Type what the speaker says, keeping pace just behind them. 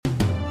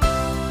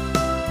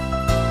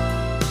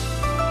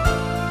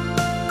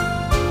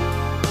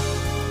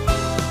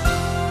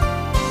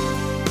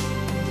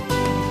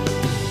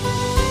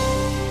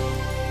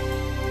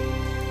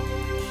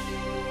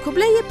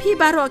พี่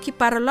บารอคิ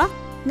ปารล็อก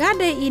งา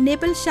ได้อีเน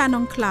เปิลชาน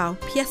องคลาว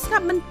เพียสกั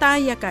บมันตา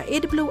ยากะ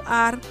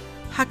AWR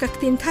ฮักก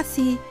ตินคา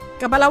ซี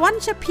กับบาลาวัน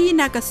ชพี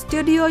นากะสตู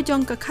ดิโอจ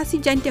งกะคาซี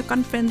จันเตียคอ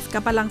นเฟรนซ์กั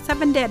บบาลัง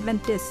7 Day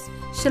Adventist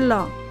ฉล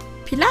อง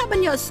พิลาบัน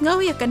ยอสเงา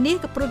ยากะนี้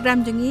กับโปรแกรม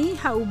จงี้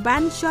ฮาอุบั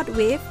นช็อตเว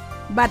ฟ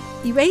บัด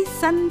อีเว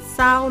ซันซ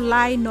าวไล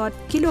น์นอต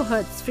กิโลเฮิ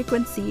รตซ์ฟรีเคว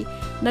นซี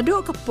นาดู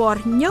กับปอ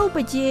ร์เนียวป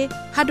ะเจ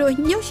ฮาโด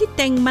เนียวชิเ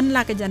ต็งมันล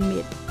ากะจันเม็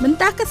ดมัน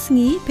ตากะส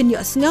งีเป็นย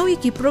อสเงาย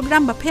กีโปรแกร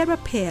มบะเพ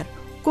ร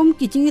กุม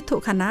กิจิงอิทุ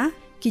ขนะ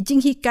กิจิง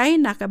ฮิไก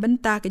นักบัน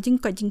ตากิจิง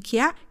กอจิงเคี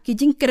ยกิ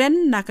จิงเกรน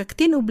นักก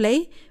ตินอุเบล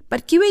ปั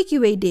ดกิ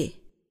เวเด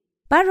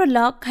ปาร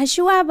ล็อกฮั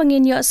ชัวบังอิ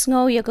นยอสเงา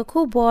ยากะคู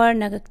บอร์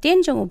นักกติน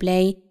จงอุเบล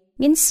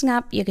มินสงั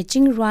บยากะจิ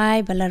งไร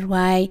บาลาร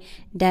าย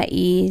ดา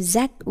อีแ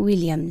ซ็กวิล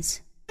เลียมส์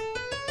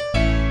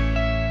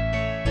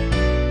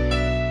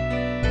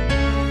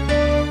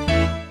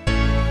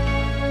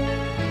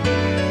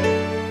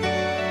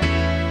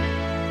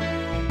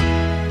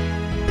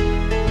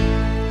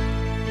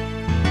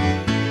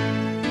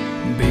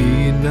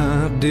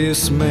Not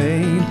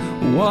dismayed,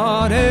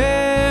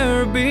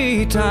 whatever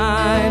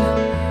betide,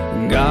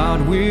 God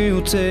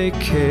will take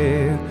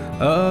care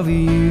of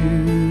you.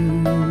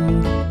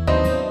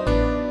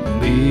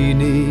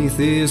 Beneath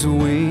His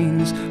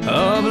wings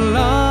of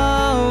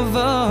love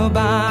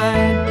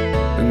abide,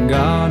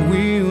 God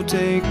will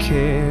take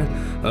care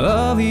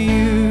of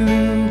you.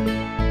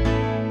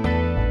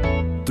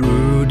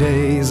 Through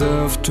days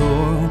of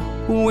toil,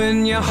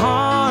 when your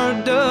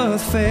heart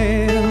doth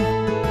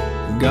fail,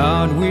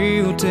 God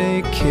will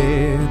take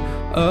care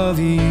of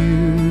you.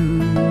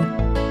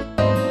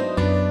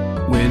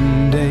 When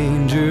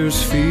dangers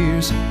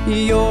fierce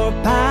your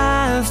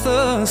path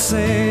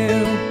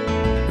assail,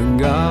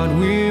 God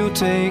will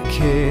take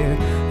care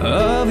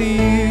of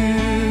you.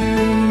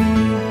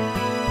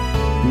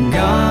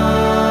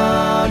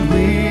 God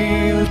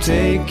will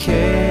take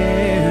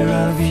care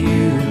of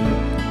you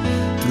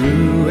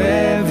through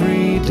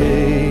every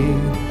day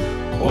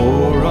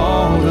or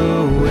all the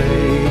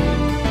way.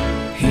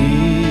 He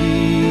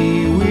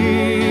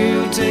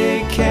will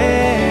take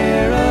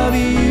care of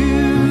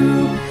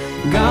you.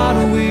 God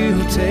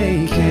will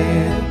take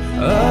care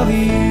of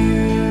you.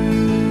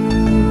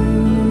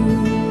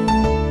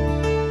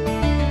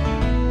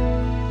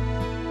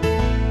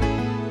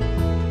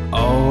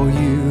 All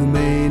you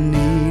may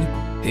need,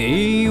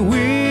 He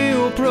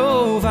will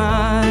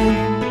provide.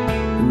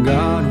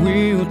 God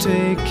will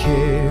take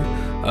care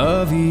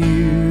of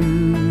you.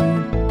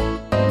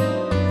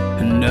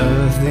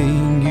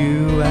 Nothing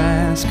you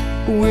ask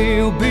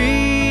will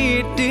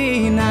be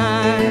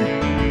denied.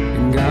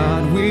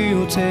 God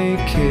will take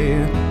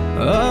care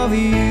of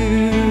you.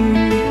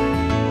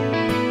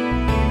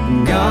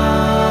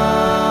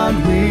 God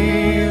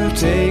will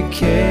take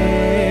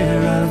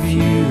care of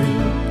you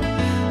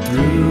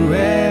through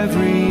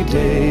every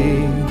day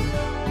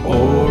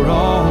or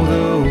all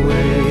the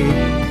way.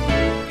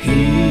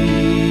 He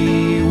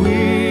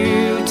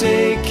will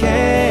take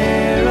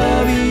care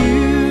of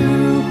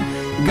you.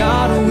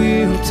 God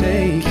will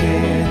take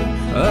care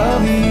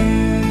of you.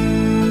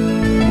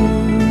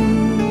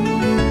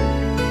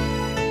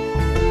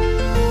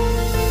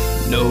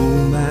 No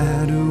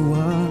matter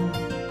what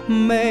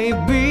may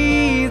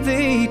be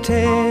the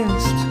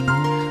test,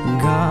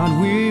 God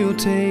will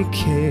take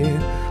care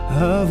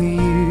of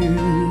you.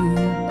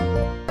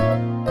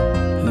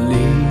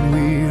 Lean,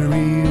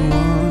 weary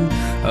one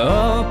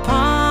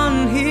upon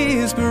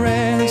His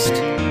breast,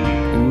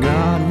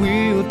 God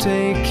will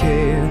take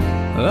care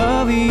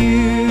of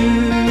you.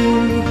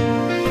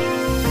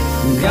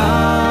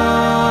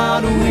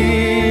 God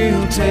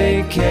will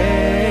take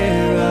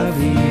care of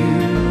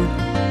you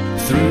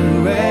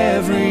through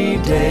every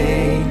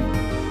day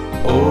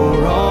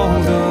or all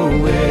the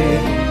way.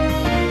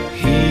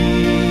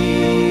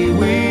 He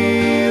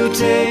will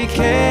take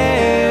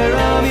care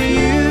of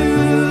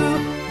you.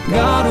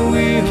 God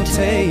will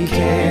take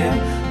care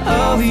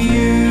of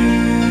you.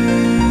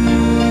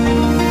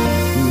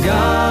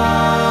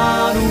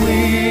 God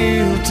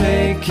will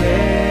take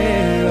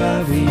care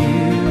of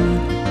you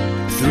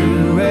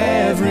through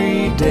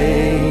every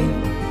day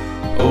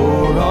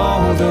or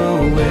all the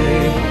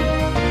way.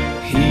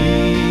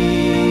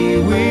 He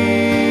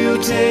will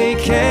take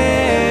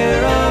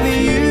care of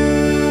you.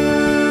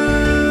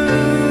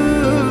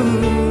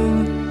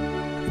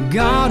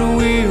 God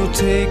will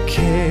take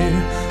care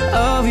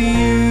of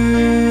you.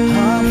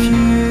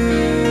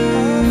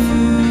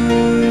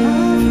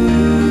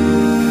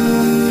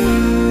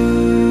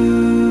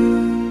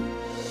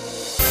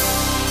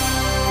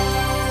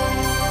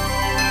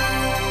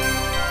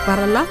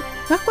 Para lok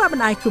ngakwa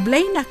ban ai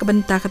kublei na ka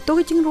banta ka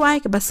to jing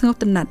ruai ka basngau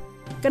tenat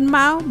kan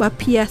mau ba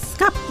pia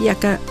skap ya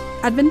ka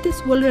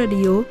Adventist World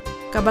Radio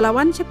ka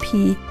balawan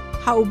chapi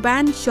how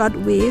band short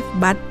wave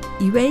but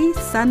iway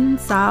sun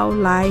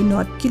sound line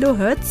not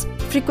kilohertz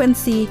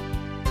frequency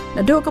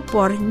na do ka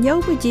por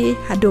nyau baje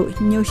hado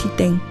nyau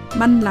shiteng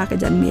man la ka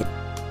jan met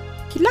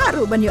kila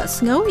ru ban yo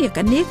sngo ya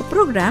ka ne ka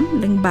program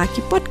leng ba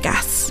ki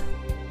podcast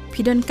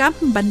pidon kap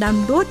bandam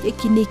dot ya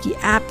kini ki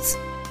apps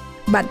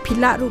bat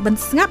pila ru ban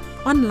snap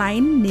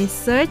online ni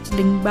search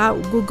lingba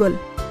Google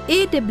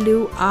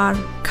AWR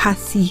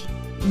Khasi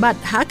bat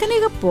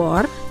hakane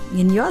gapor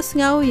ngin yo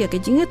sngau ya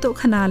ke jingetu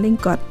khana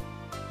lingkot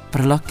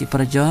perlok ki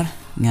perjor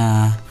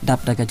nga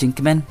dap da ka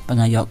jingkemen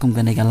pangayo kum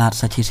kan galat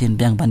sa chisin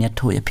bang banyat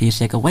thu ya pi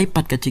se ka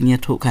waipat ka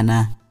jingyetu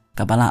khana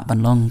ka bala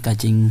banlong ka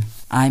jing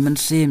ai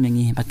mynsiem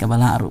yangi pat ka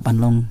bala ru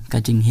banlong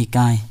ka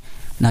jinghikai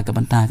na ka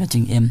banta ka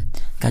jing em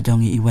ka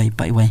jongi iwai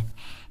pa iwai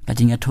ka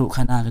jingyetu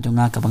khana ka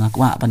jonga ka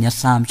bangakwa banyat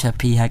sam cha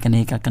pi ha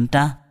kane ka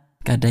kanta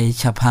ka dai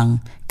chapang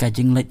ka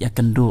jinglet ya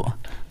kendu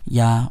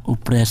ya u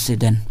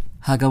president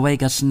hagawai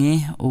ka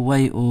sngi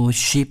uwai u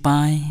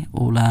shipai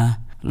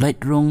ula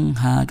lightrung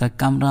ha ka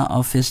camera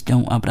office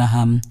jong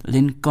Abraham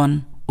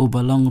Lincoln u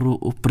balong ru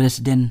u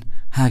president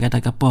ha ka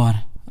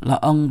takapor la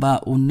ong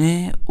ba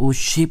une u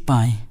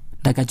shipai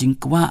daga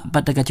jingkwa ba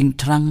daga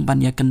jingtrang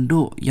ban ya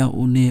kendu ya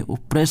une u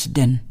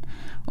president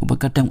u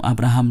bakatang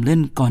Abraham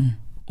Lincoln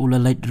ula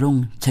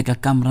lightrung cheka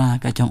camera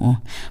ka jong u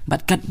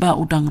bat kat ba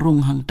udang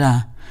rung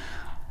hangta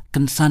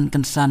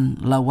kensan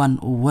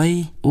lawan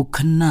uwai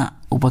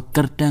ukena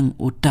ubakerdeng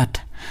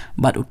udat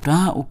bat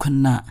uta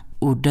ukena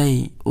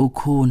udai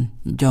ukun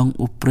jong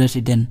u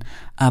presiden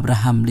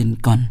Abraham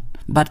Lincoln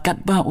bat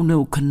kat ba une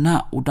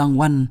ukena udang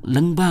wan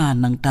lengba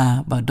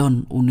nangta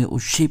badon une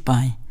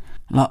usipai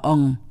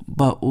laong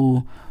ba u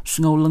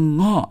sngau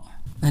lengo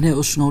ane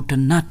usngau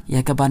tenat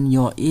ya kaban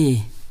yo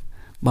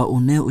ba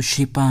une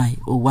usipai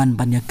uwan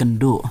banyak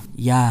kendu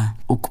ya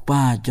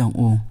ukpa jong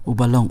u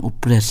balong u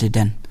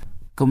presiden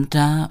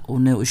kumta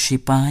une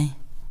usipai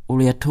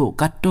uliatu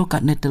katto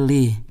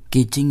katneteli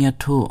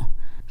kijingatu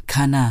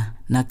kana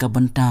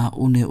nakabenta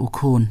une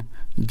ukun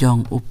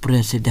jong u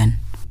presiden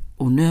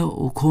une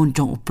ukun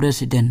jong u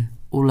presiden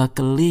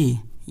ulakeli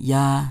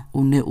ya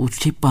une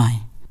usipai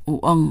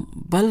uong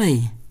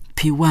balai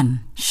piwan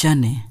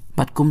shane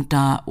bat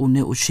kumta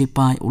une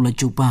usipai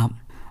ulajubab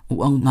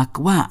uong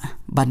ngakwa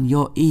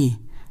banyo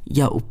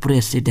ya u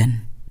presiden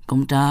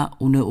kumta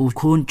une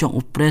ukun jong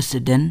u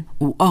presiden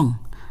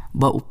uong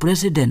ba u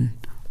presiden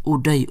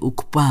udai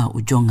ukpa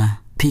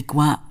ujonga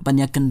pikwa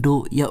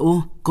banyakendu ya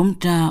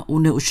kumta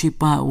une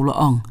usipa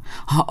ulaong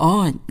ha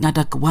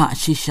ngada kwa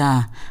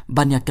shisha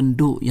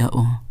banyakendu ya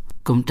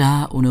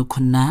kumta une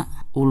khuna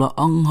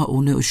ulaong ha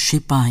une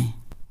usipai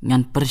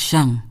ngan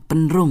persang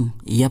penrung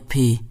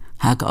yapi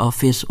ha ka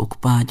office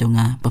ukpa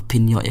jonga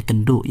papinyo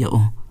yakendu ya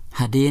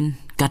hadin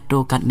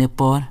kato kat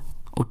nepor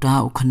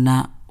uta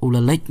ukhna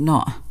ulalek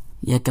no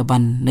ya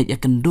kaban nek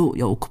yakendu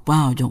ya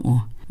ukpa jong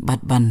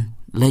batban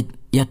lek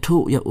ya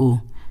thu ya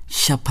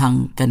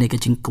shapang kane ka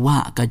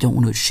jingkwa ka jong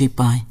unu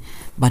sipai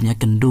ban ya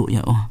kendu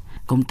ya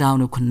kom tau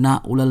nu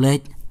khna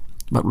ulalek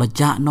bat la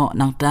ja no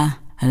nangta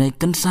hane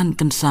kensan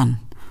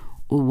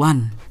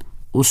uwan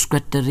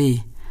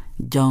secretary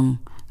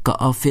jong ka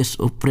office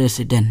u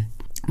president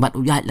bat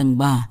uyai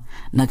lengba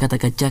na kata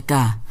ka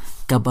jaka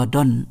ka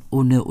badon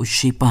unu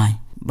usipai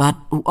bat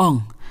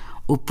uong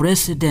u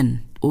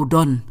president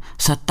udon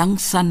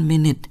satangsan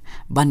minit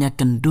ban ya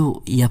kendu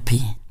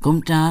yapi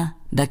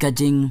komta daka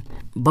jing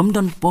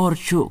bamdon por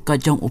shu ka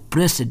jong u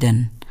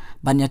president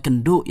banya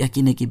kendu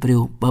yakine ki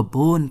briew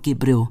babon ki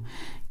briew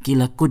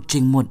kila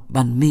kucing mut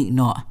ban mi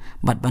no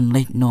bat ban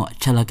lek no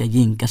chala ka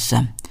jing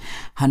kasam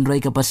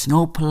hanroi ka pas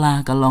ngau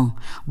pla kalong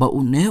ba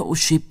une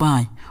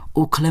usipai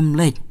u klem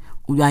lek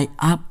uyai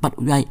ap bat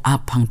uyai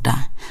ap hangta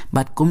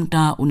bat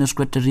kumta una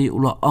secretary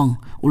ula ong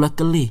ula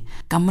keli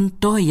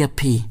kamento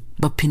yapi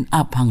bapin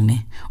apang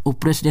ne u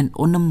president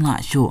onam la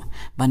shu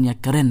banya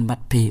keren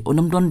bat pe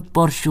onam don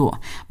por shu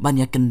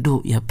banya kendu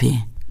ya pe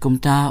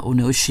kumta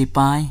une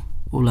usipai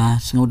ula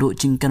sngodu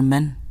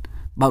jingkermen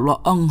ba lo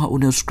ong ha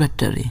une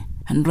secretary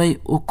hanrei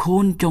u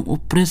khun jong u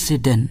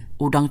president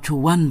udang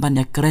chuan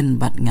banya keren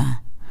bat nga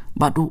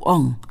bat u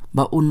ong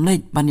ba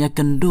unlek banya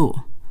kendu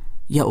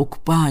ya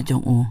ukpa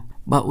jong u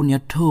ba unya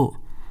thu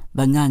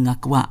banga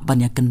ngakwa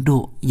banya kendu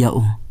ya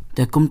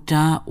ta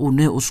kumta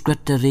une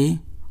secretary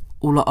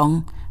ula ong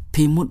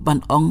pimut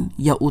ban ong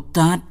ya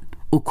utat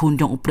ukun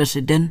jong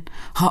presiden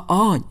ha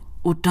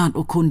utat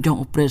ukun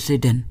jong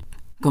presiden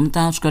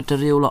komta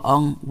secretary ula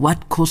ong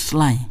wat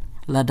kuslai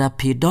lada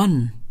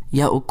pidon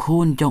ya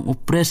ukun jong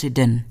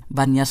presiden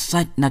banya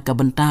sat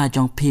nakabenta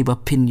jong pi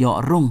bapin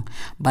yo rung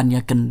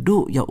banya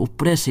kendu ya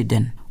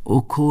presiden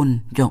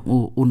ukun jong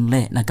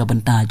unle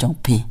nakabenta jong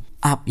pi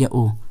ap ya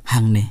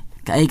hangne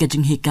ka ai ka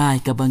jinghikai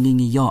ka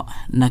bangingi yo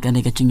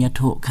nakane ka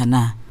jingyathu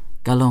khana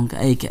kalong ka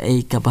ai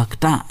ka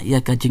bakta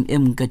ya ka jing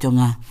ka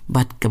jonga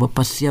bat ka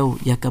bapasiaw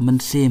ya ka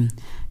mynsiem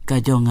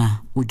ka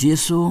jonga u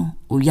Jisu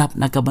u yap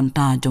na ka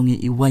banta jongi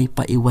iwai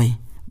pa iwai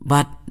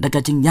bat da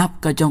ka jing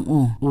yap ka jong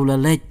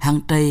ulalek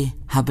hangtai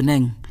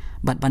habneng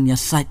bat ban ya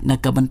sait na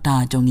ka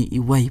banta jongi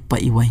iwai pa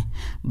iwai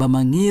ba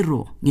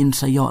mangiru ngin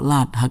sayo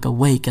lat ha ka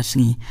wai ka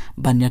sngi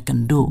ban ya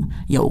kendu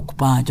ya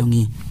ukpa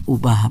jongi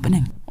ubah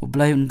habneng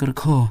ublai un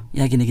kerkho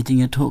ya gini ka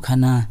jing ya thu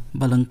khana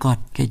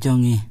balangkot ke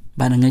jongi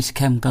banangai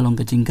scam kalong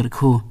ka jingker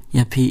khu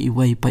ya phi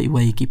iwai pa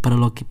iwai ki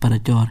paralok ki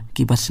parajor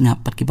ki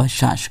basngap pat ki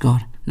basha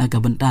skor naga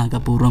benta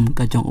ka purom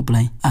ka jong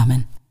ublai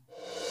amen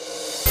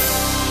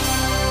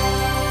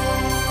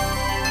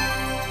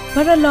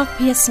Paralog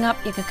PS ngap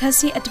ya ka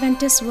khasi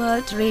Adventist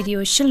World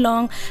Radio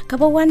Shillong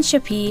kabawan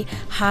shapi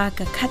ha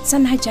ka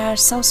khatsan hajar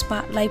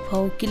sauspa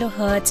laipo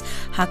kilohertz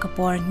ha ka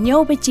por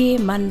nyo beje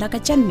man la ka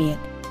chanmet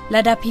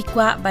lada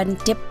phikwa ban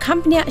tip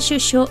company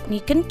shusho ni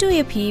kentu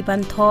ya phi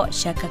ban tho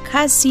shaka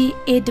khasi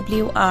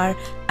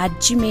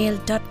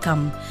awr@gmail.com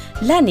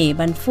lani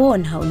ban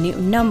phone hau ni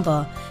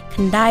number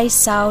khandai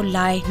sao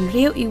lai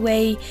rieu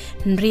iway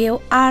rieu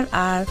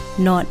rr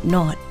not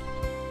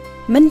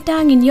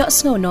mentangin yo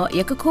snow no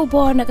ya ka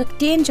khobor na ka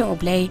ten jong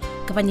oblay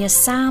kabanya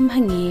sam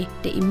hangi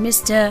de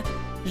Mr.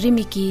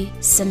 Rimiki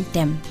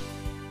Sentem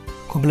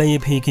Kublai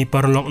phi ki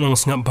parlok nang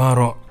snap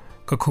baro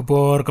ka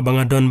khobor ka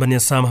bangadon banya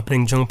sam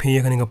hapring jong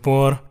phi ka ni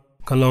kapor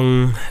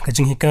kalong ka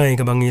jinghikai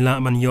ka bangila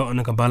ban yo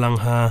na ka balang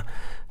ha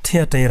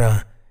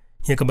Thyiatira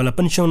ya ka bala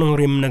pensyong nang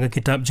rim na ka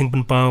kitab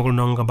jingpen pau ka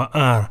nong ka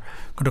baar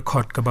ka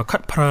dokot ka ba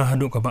khat phra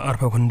hadu ka baar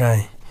pha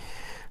khundai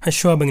ha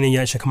shwa bangni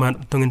ya shakmat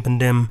tongin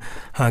pendem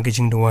ha ki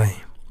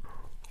jingduai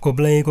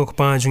Kublai ko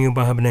kapa jung yu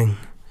bahabneng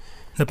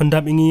la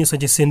pendap ingi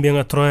sajisin biang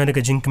atroy de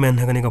ka jingkmen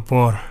ha ka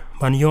por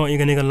ban yo i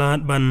ka ni ka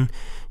lat ban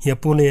ya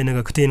pule na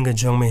ka ktin ka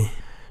jongme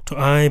to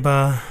ai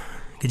ba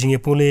ki jing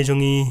ya pule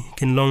jongi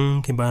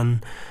kinlong ki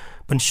ban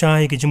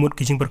panshai ki jimut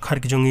ki jing par khat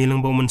ki jongi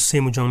lang bo man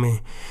semu jongme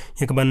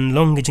ya ka ban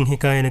long ki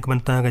jinghikai na ka ban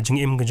ta ka jing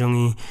im ka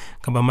jongi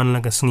ka ba man la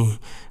ka sngi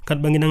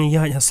kat banginang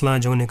ya hasla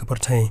jongne ka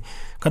parthai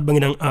kat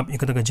banginang ap ya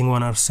ka ta ka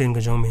jingwan ar sen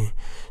ka jongme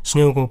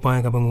sngew ko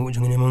pa ka bangu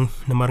jongi ne mong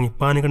na marngi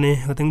pani ka ne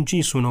ka teng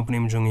Jisu no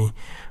pnem jongi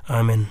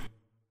amen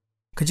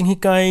ka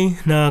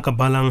jinghikai na ka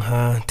balang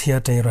ha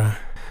Thyiatira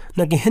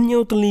na ki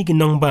henyo tali ki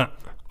nongba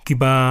ki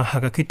ba ha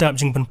ka kitab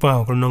jingpan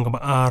pau ka nong ka ba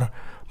ar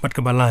bat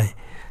ka balai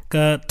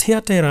ka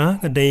Thyiatira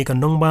ka dei ka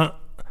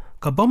nongba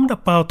ka bom da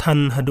pau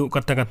than hadu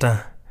kata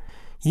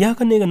ya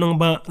ka ne ka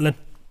nongba la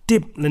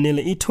tip la ne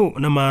la itu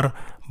namar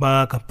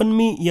ba ka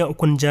panmi ya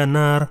ukunja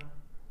nar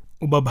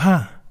ubabha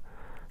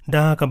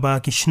da ka ba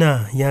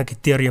kishna ya ki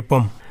tiar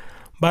iapom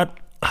bat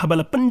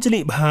habala panjali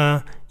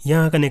bha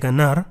ya ka ne ka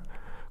nar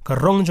ka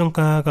rong jong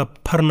ka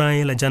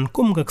phyrnai la jan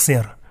kum ka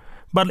kshiar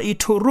bat la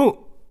itu ru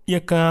ya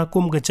ka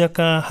kum ka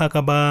jaka ha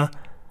ka ba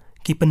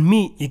ki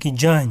panmi ya ki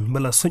jan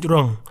bala suj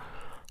rong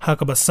ha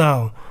ka ba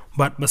saw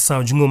bat ba saw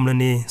jungum la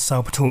ne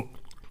saw patu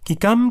ki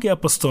kam ki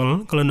apostol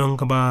kala nong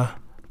ka ba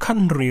khan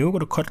rieu ko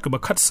khot ka ba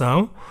khat saw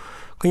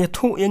ka ya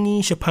thu yangi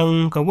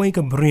shapang ka wai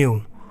ka briew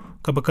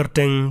ka ba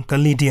karteng ka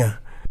lidia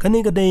ka ne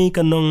ka dei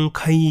ka nong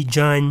khai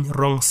jan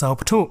rong saw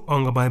patu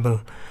ong ka bible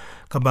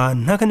ka ba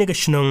na ka ne ka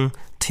shnong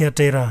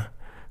Thyiatira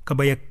ka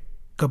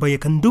ba ya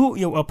kandu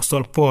yo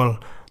apostol Paul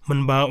man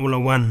ba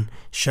ulawan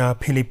sha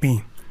Philippi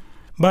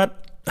bat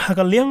ha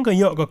ka liang ka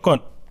yo ka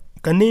kot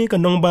ka ne ka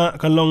nong ba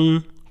ka long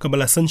ka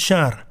bala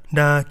sanshar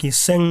da ki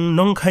seng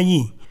nong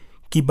khai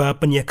ki ba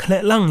panya khle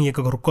lang ye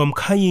ka rukom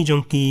khai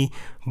jong ki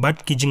bat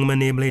ki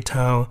jingmane blai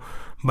thau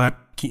bat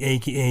ki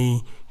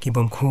ki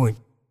bom khoi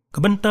ka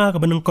banta ka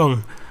banang kong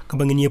ka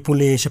bangin ye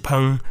pule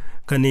shapang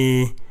ka ne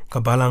ka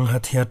balang ha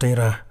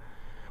Thyiatira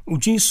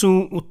Jisu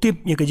utip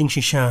ye ka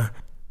jingshisha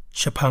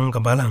shapang ka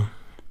balang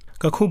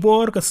ka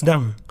khubor ka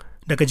sedang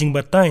da ka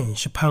jingbatai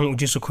shapang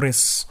Jisu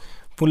Christ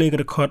pule ka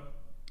khot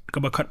ka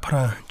ba khat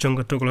phra jong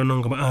ka tok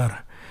lanong ka ba ar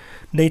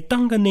dai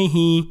tang ka ne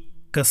hi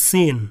ka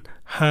sin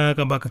ha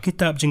ka ba ka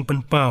kitab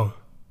jingpan pau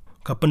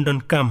ka pendon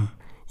kam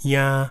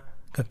ya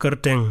ka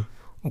kerteng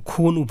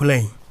ukhun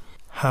ublei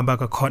ha ba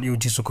ka khot yu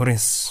Jisu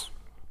Christ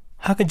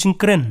ha ka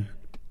jingkren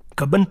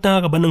ka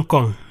banta ka banang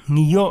kong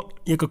niyo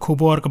ya ka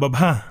khubor ka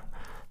babha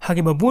ha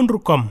ki babun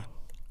rukom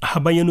ha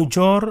ba yanu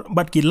jor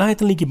bat ki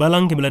laitli ki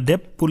balang ki bela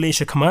dep pule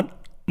shakmat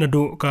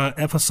nadu ka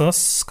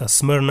Ephesus ka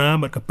Smyrna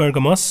bat ka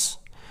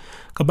Pergamos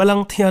ka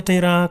balang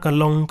Thyiatira ka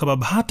long ka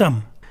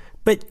babhatam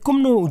pet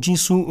kumno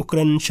Jisu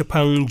ukren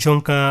shapang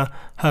jongka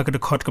ha ka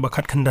khot ka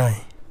bakhat khandai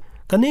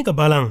kane ka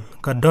balang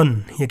ka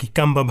don ya ki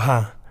kam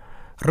babha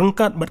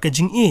rangkat bat ka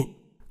jingi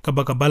ka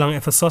ba ka balang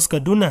Ephesus ka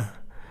duna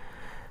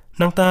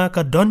nangta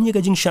ka don ya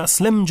ka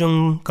jingshitrhem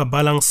jong ka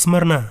balang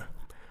Smyrna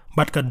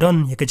bat ka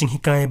don ya ka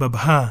jinghikai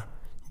babha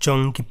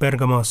jong ki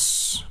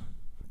Pergamos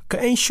ka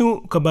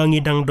aishu ka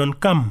bangi dang don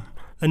kam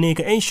lani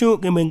ka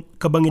aishu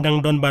ka bangi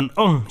dang don ban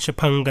ong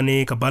shapang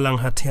kane ka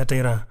balang ha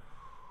Thyiatira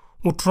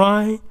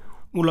utrai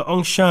ula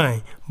ong shai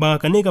ba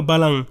kane ka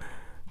balang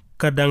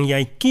kadang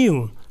yai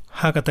kiew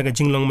ha ka ta ka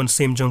jinglong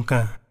mynsiem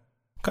jongka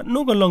kat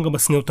no ka long ka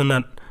basngeu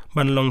tanat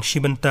ban long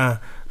shibanta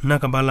na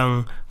ka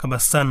balang ka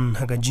basan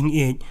ha ka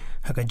jingi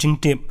ha ka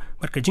jingtip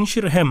bat ka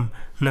jingshitrhem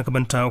na ka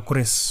banta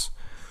ukris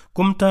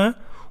kumta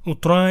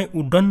utrai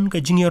udon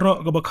ka jingiro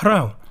ka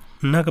bakrau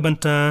na ka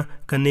banta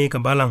kane ka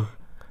balang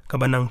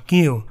ka banang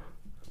kiew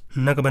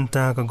na ka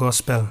banta ka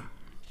gospel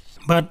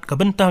bat ka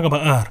banta ka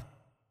baar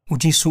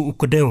Jisu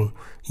kdew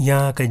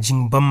ya ka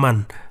jing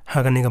bymman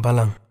ha ka ne ka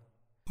balang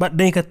bat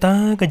dei ka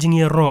ta ka jing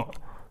ya ro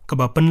ka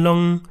ba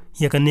penlong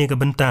ya ka ne ka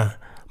banta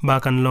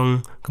ba kan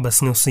long ka ba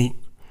sngewsih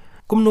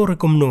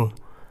kumno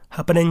ha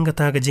paneng ka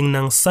ta ka jing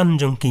nangsan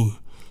jongki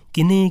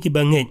kini ki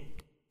banget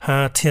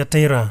ha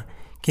Thyiatira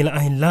kila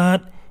ai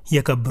lat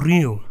ya ka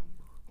briew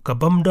ka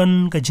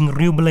bamdon ka jing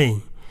riewblei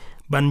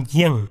ban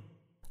yang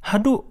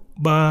hadu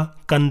ba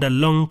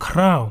kandalong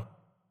kraw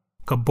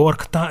ka bor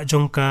ktah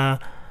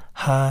jongka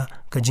ha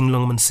ka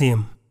jinglong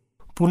mynsiem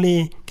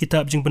pule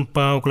kitab jing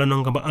penpau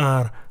klanong ka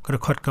baar ka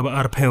khot ka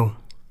baar pheu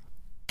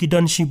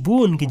kidan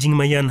shibun ki jing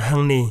maian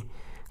hangne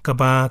ka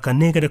ba ka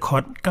ne ka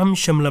khot kam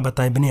shamla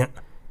batai bania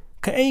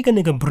ka ai ka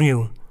ne ka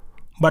briew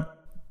bat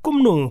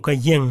kumno ka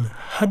yeng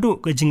hadu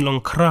ka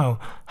jinglong kraw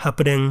ha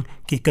pedeng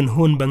ki kan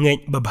hun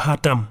banget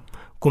babhatam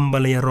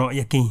kumbalaya ro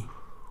yaki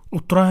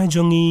utra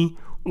jongi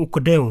u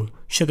kdew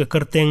shaka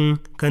kerteng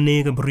kane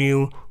ka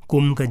briew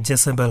kum ka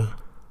Jezebel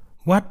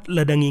wat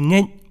ladangi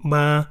nget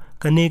ba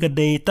kane ka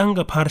dei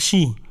tangga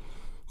parsi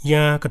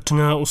ya ka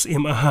tanga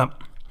usim ahab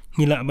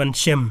ngila ban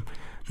shem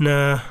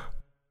na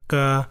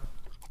ka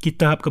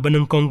kitab ka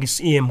banengkong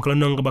gisim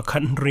klanong ka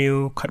bakhat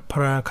rieu khat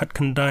para khat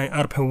khandai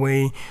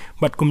arphawei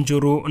bat kum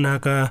juru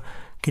na ka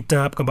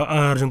kitab ka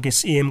baar jong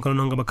gisim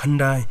klanong ka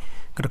bakhandai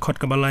ka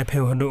khot ka balai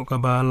pheu hadu ka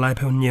ba lai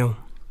pheu nyeu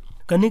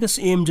kane ka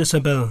sim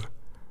Jezebel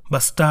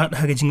bastard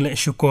ha jing le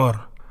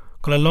shukor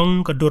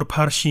klalong ka dur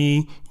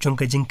parsi jong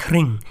ka jing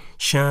kring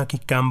sha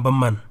ki kam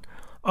bymman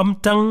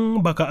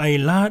amtang baka ai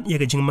lat ya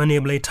ka jing mane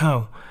blai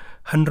thau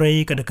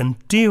hanrei ka da kan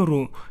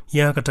tiru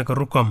ya ka ta ka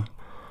rukom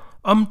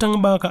amtang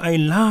baka ai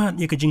lat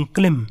ya ka jing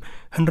klim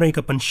hanrei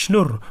ka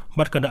pynshlur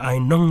bat ka da ai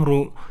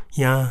nongru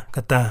ya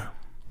kata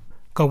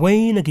ka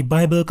wei na ki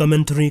Bible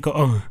commentary ka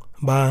ong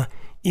ba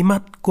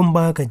imat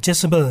kumba ka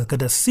Jezebel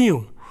ka da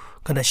siu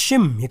ka da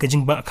shim ya ka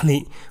jing ba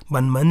khali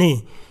ban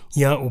mane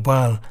ya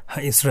ubal ha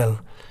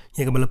Israel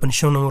ya ka bala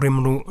pensyonong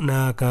rimru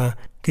na ka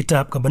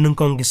kitab ka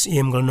banengkong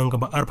gisim galnong ka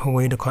ba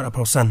arphawei da khot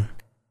aprosan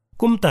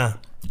kumta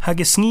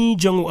hagis ngi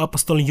jong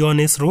apostol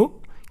Yohanes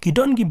ru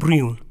kidon gi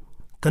briew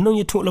kanong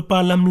yitu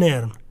lepa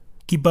lamler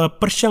ki ba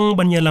persyang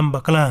banyalam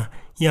bakla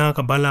ya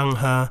ka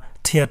balang ha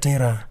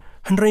Thyiatira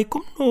hanrei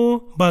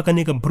kumno ba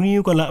kani ka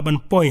briew ka la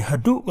ban poi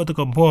hadu ka to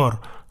ka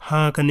bor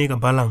ha kani ka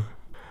balang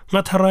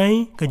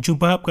ngatharai ka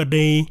jubab ka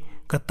dei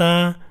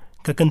kata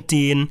ka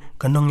kantin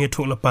kanong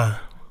yitu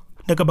lepa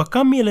daga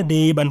bakami la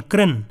dei ban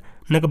kren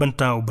naga ban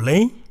tau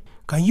blei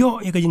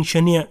kayo ya ka jing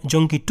shania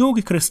jong ki tu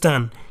ki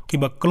kristan ki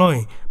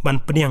bakloi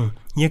ban pediang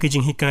ya ka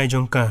jinghikai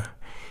jongka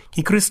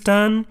ki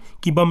kristan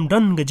ki bam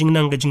dan ga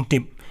jingnang ga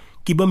jingtip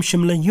ki bam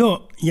shimla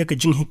yo ya ka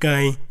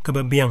jinghikai ka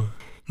babiang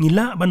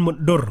ngila ban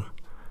muddur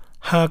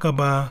ha ka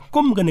ba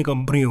kum ga ne ka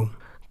briew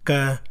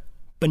ka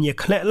panya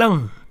khlek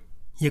lang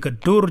ya ka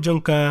dur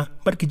jongka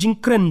bat ki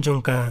jingkren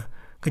jongka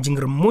ka jing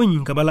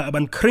remuin ka bala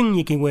ban kring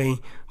ya ki wei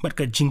bat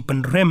ka jing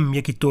penrem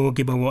ya ki to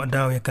ki bawa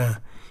daw ya ka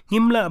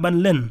ngimla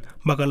ban len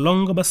baka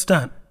long ka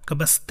bastat ka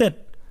bastet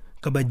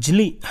ka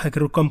bajli ha ka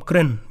rukom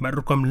kren bat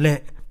rukom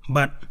le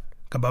bat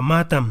ka ba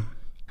matam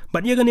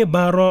bat ya gane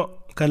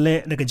baro ka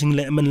le da ka jing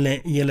le man le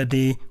yela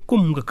de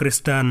kum ka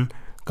kristan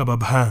ka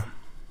babha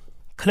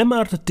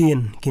klemar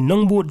tatin ki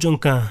nongbut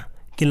jongka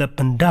kila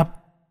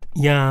pendap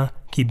ya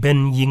ki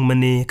ben ying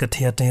mane ka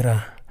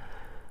Thyiatira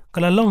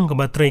kala long ka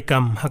ba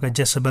traikam ha ka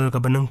Jezebel ka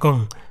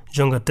banengkong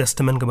jong ka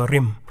testament ka ba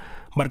rim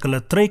bat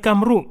kala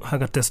traikam ru ha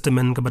ka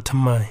testament ka ba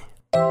thamai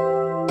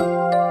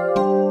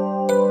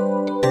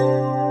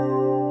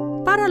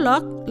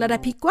paralog lada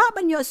pikwa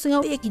banyo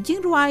sngau e ki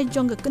jingruai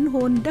jong ka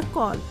kenhon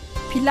dekol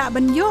pila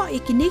banyo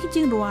e ki ne ki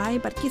jingruai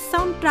bat ki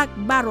soundtrack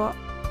baro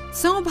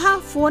song bha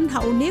phone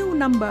ha new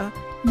number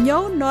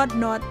nyo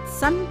not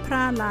san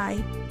pra lai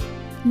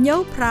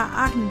nyo pra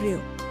arnriu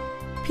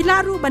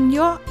pila ru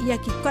banyo ya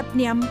ki kot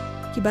niam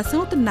ki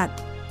basong tenat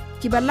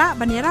ki bala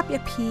banirap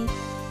ya phi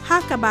ha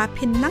ka ba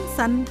phin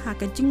nangsan ha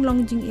ka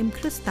jinglong jing im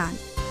kristan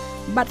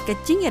bat ka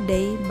jing ya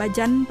dei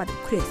bajan bat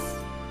kris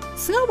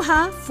sngau bha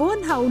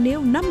phone ha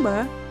new number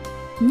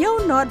nyo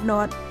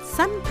not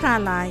san pra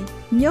lai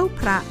nyo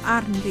pra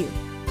arnriu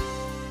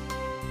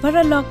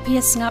Paralog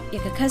pias ngap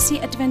ya kasi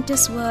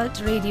Adventist World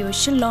Radio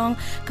Shillong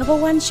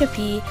kabawan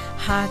shapi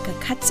ha ka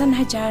khatsan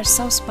hajar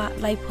sauspa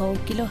laipo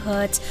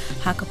kilohertz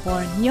ha ka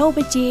por nyo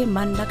beje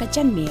man la ka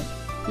janme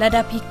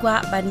lada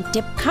pikwa ban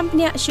tip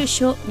company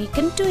shushu mi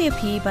kentu ya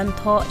pi ban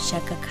tho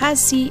shaka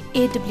kasi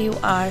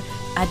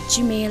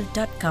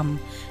awr@gmail.com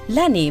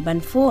lani ban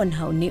phone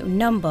ha new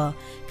number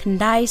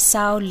khandai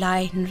sao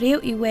lai rieu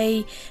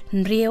iwei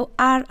rieu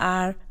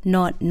rr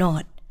not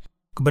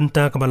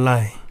kabanta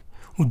kabalai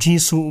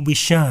Jisu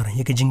ubishar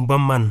ya ka jing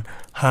bymman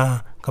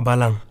ha ka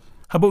balang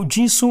habo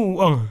Jisu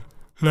uang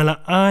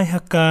ngala ai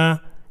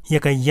haka ya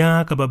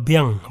ka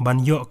babiang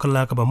ban yo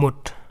kala ka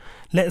bamut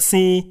le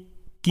si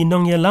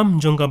kinong ya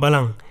lam jong ka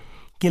balang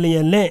kile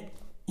ya le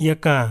ya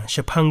ka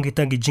shapang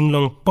kita gi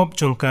jinglong pop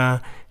jong ka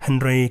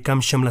hanrei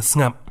kam shamla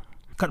snap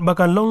kat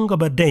baka long ka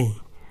badai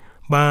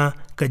ba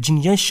ka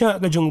jing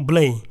yasha ka jong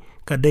blei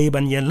ka dei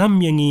ban ya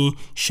lam yangi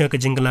sha ka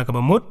jingla ka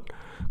bamut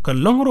ka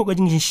longro ka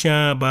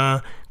jingshisha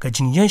ba ka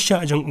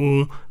jingyasha jang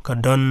u ka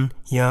don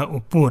ya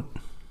uput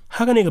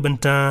hagane ka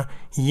banta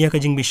ya ka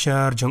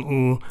jingbishar jang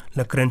u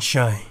la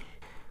krenshai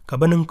ka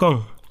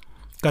banengkong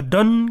ka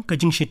don ka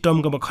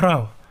jingshitrhem ka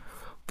bakraw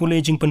pule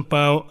jing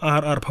penpau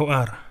ar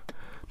phawar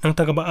nang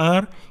ta ka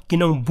baar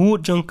kinong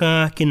but jang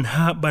ka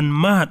kinha ban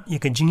mat ya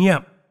ka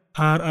jingyap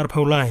ar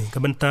phawlai ka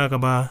banta ka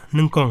ba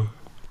nengkong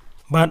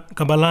bat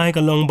kabalai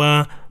ka long ba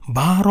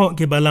baro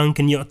ke balang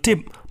ken yo tip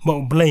ba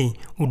blei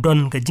udon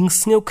ka jing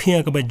sneu khia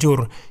ka bajur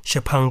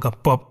shapang ka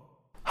pop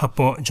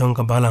hapo jong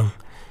ka balang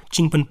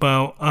chingpen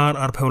pau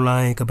ar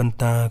phaulai ka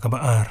banta ka ba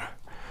ar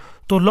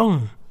to long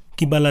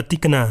ki bala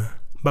tikna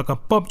ba ka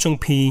pop jong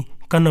phi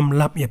kanam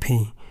lap ya phi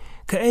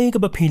ka ei ka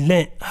ba phi le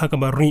ha ka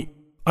ba ri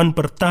an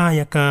parta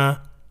ya ka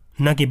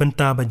nagi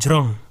banta ba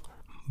jrong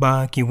ba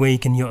ki wei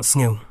ken yo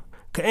sneu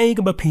ka ei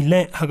ka ba phi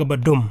le ha ka ba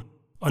dum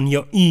an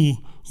yo i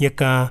ya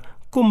ka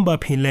kumba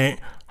phi le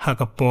ha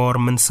ka por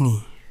man sngi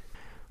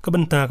ka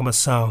banta ka ba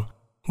saw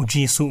u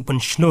Jisu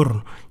pynshlur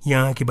ya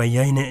ki ba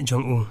iaineh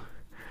jong u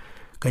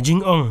ka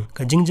jingong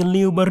ka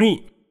jingjaliu bari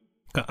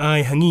ka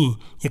ai hangi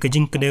ya ka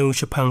jing kdew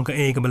shapang ka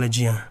e ka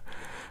balajia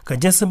ka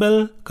Jezebel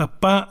ka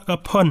pa ka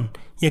phon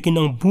ya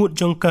kinong but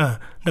jong ka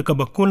da ka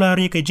ba kular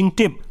ya ka jing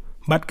tip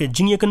bat ka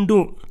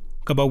jingiakynduh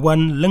ka ba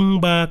wan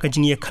lengba ka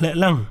jingiakhle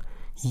lang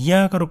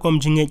ya ka rokom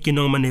jinget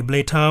kinong mane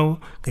blei tau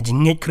ka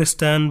jinget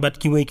kristan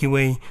bat kiwe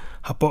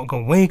hapo ka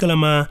wei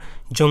kalama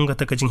jong ka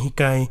ta ka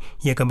Jinghikai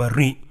ya ka ba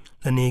ri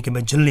lane ka ba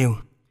jaliu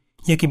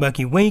ya ki ba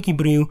ki wei ki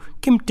briew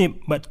kim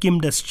tip bat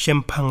kim das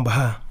shempang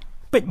baha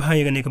pet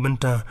bahaya ka ne ka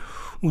banta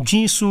u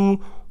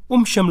Jisu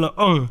sham la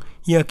ong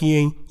ya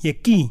ki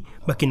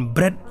bakin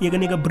bread ya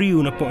ka ne ka briew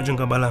na po jong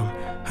ka balang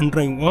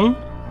handrai wong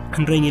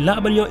handrai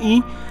ngila ban yo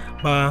i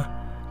ba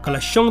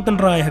kala shong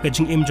tan rai ha ka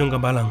jing im jong ka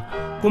balang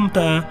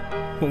kumta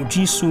u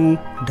Jisu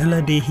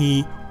dala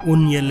dehi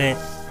yele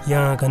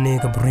ya ka ne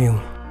ka briew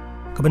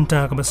ka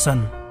banta ka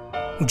basan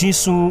u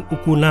Jisu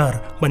kular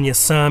ban ya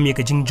sam ya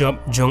ka jing job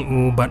jong u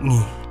bat ni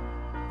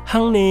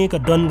hang ne ka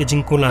don ka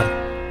jing kular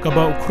ka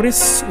ba u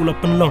Chris ula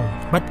penlong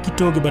bat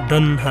kito ki ba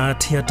don ha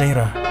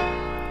Thyiatira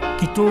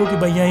kito ki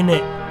ba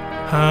iaineh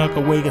ha ka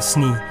wei ka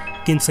sni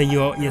kin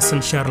sayo ya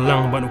sanshar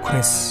lang ban u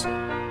Chris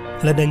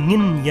lada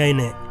ngin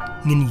iaineh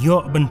ngin yo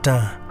banta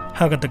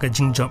ha ka ta ka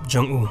jing job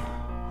jong u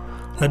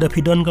lada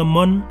pidon ka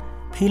mon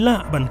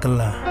phila ban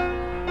kala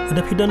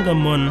lada pidon ka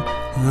mon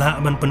la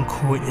ban pen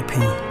khoi e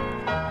phi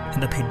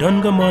lada pidon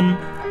ka mon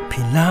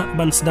phila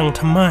ban sedang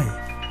thamai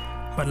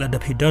bat lada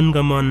pidon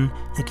ka mon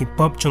yaki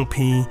pop jong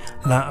phi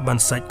la ban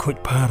sait khoi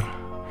par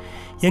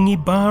yang i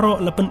baro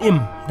la pen im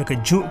da ka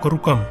ju ka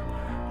rukom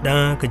da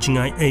ka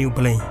jingai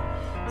riewblei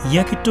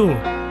yakito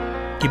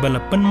ki bala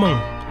pen mong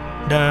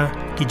da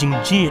ki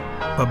jingjit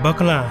ba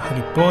bakla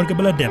hagi por ke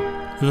bala dep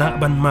la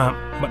ban ma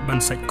bat ban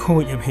sait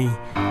khoi e phi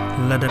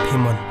lada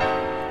phimon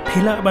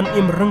phila ban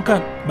im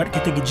rangkat bat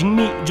kita gi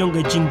jingmi jong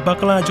ga jing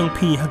bakla jong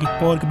phi hagi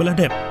por ke bala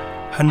dep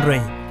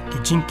handrai ki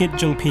jingket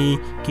jong phi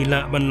ki la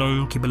ban long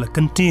ki bala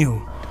kdew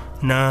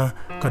na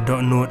ka do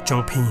not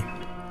jong phi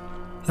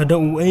lada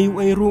u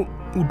ru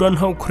udon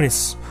hau Chris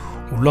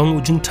ulong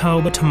ujing tau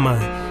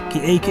bathamai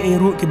ki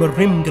ru ki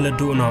barim gala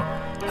do no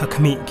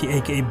hakmi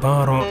ki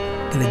baro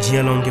gala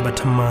jialong ki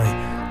bathamai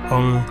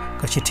ong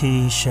kashiti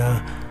sha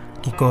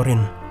ki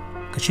korin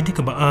kashiti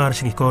ka baar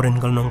shi ki korin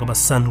gal nong ka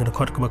basan ga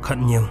khot ka bakhat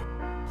nyew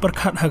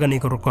perkhat hagani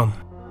ko rokom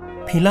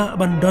phila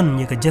bandon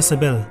ye ka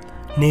Jezebel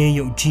ne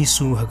yo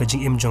Jisu ha ka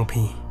jing im jong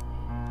phi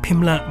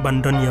phimla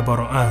bandon ya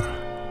baro ar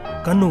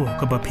kanu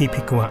ka ba phi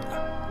phikwa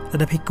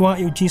ada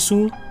phikwa yo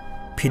Jisu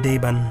phidei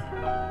ban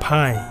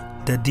pai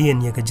da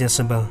dien ya ka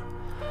Jezebel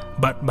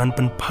bat ban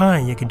pen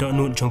pai ya ki do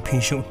nu jong phi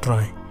shu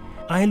try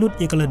ai lut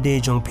ya kala de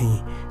jong phi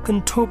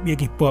kan thop ya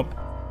ki pop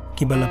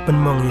ki bala pen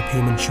mong ya phi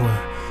man shwa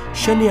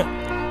shania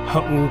ha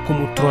u kum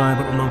utrai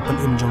bat unong pen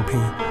im jong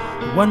phi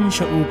wan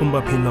sha u kum ba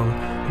phi long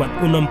bat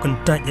unom kan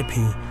ta ya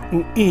phi u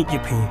e ya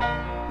phi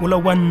ula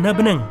wan na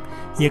benang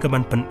ya ka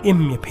ban pen im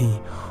ya phi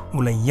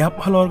ula yap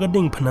halor ga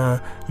ding phana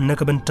na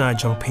ka ban ta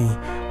jong phi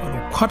u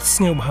khot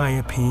sngew bha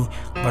ya phi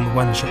ban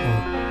wan sha u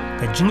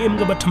ka jing im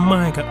ga ba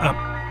thamai ka ap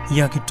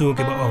ya ki to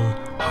ke ba ong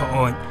ha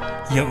oi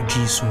ya u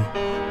Jisu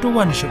to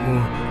wan sha u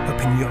a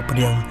phin yo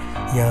priang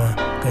ya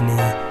ka ne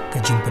ka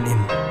jing pen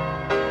im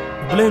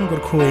blen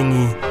gor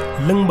khoengi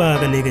lengba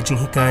ga ne ga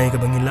Jinghikai ga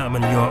bangila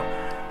man yo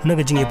na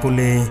ga jingi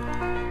pule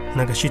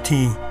na ga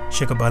shithi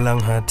sheka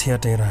balang ha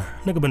Thyiatira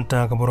na ga banta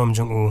ka borom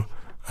jong u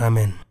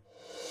amen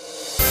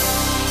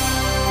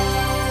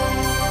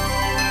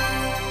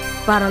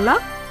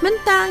Paralak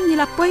mentang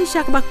nila poi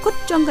syak bakut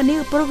jong ka ne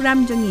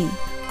program jongi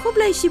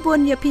kublai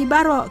shibon ya pi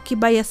baro ki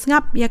bayas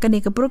ngap ya ka ne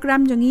ka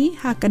program jongi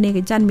ha ka ne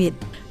ka janmit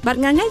bat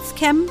ngangai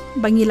scam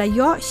bangila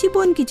yo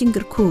shibon ki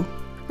jinggerku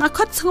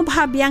ngakot sngop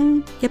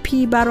habyang ya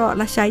pi baro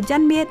la shai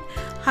janmit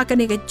ha ka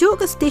ne ka ju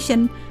ka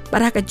station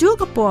bar ha ka ju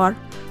ka por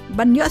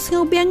ban yo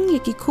sngau byang ya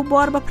ki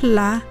khubor ba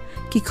phla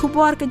ki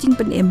khubor ka jing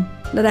pen em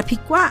la da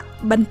phikwa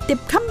ban tip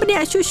company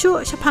ashu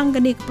shapang ka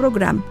ne ka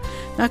program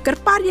ngakar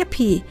par ya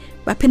pi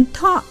ba pin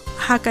tho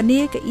ha ka ne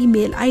ka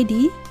email id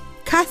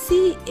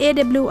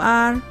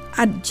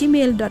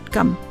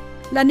khasiawr@gmail.com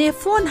la ne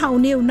phone hau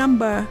new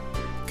number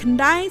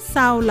kndai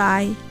sau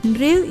lai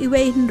rieu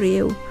iwei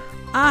rieu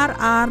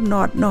rr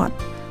not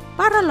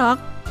paralog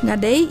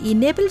ngadei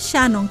enable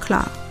shanong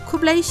kla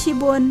kublai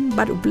shibon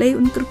bar ublai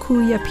unkurku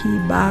ya pi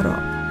baro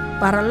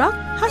paralog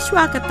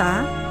hashwa kata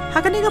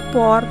hakane ka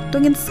por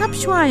tungin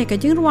sapshwai ka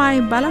jingruai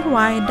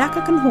balarwai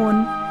daka kanhon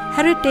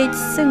heritage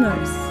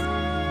singers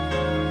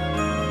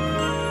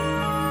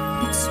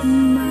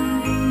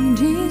my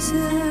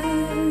desire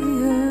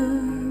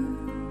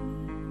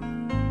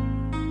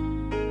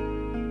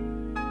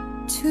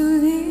to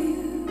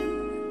live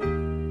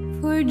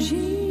for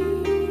Jesus.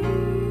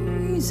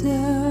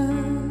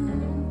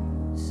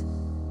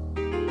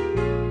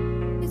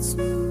 It's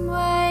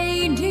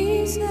my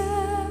desire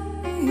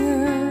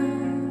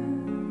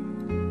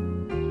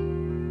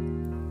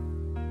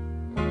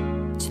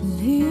to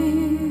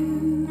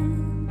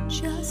live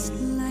just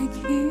like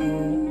you.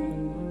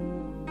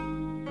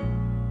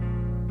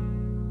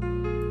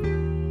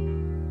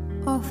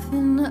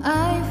 Often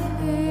I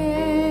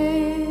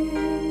failed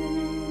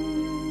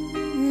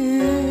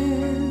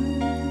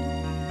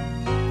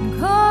and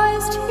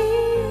caused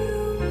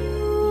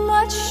you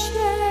much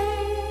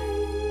shame.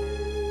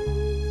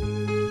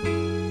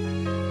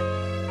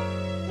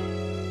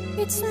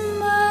 It's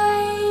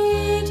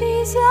my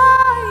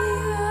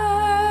desire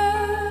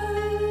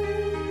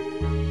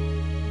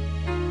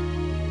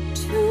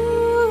to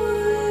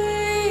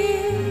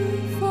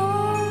live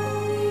for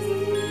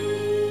you.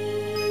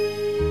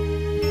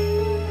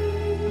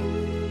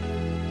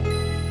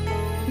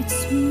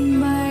 It's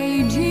my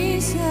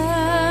desire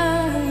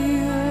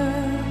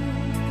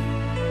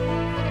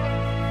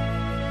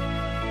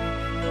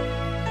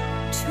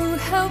to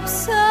help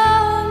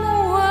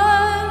someone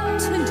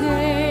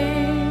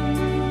today,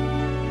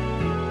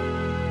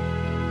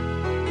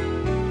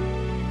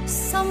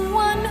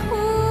 someone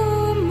who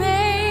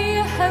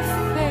may have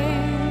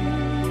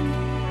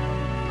failed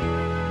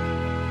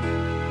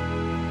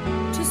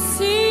to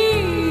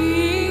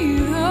see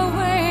the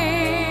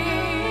way.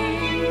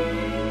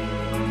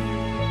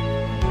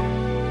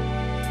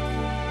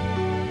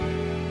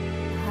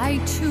 I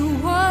too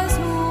was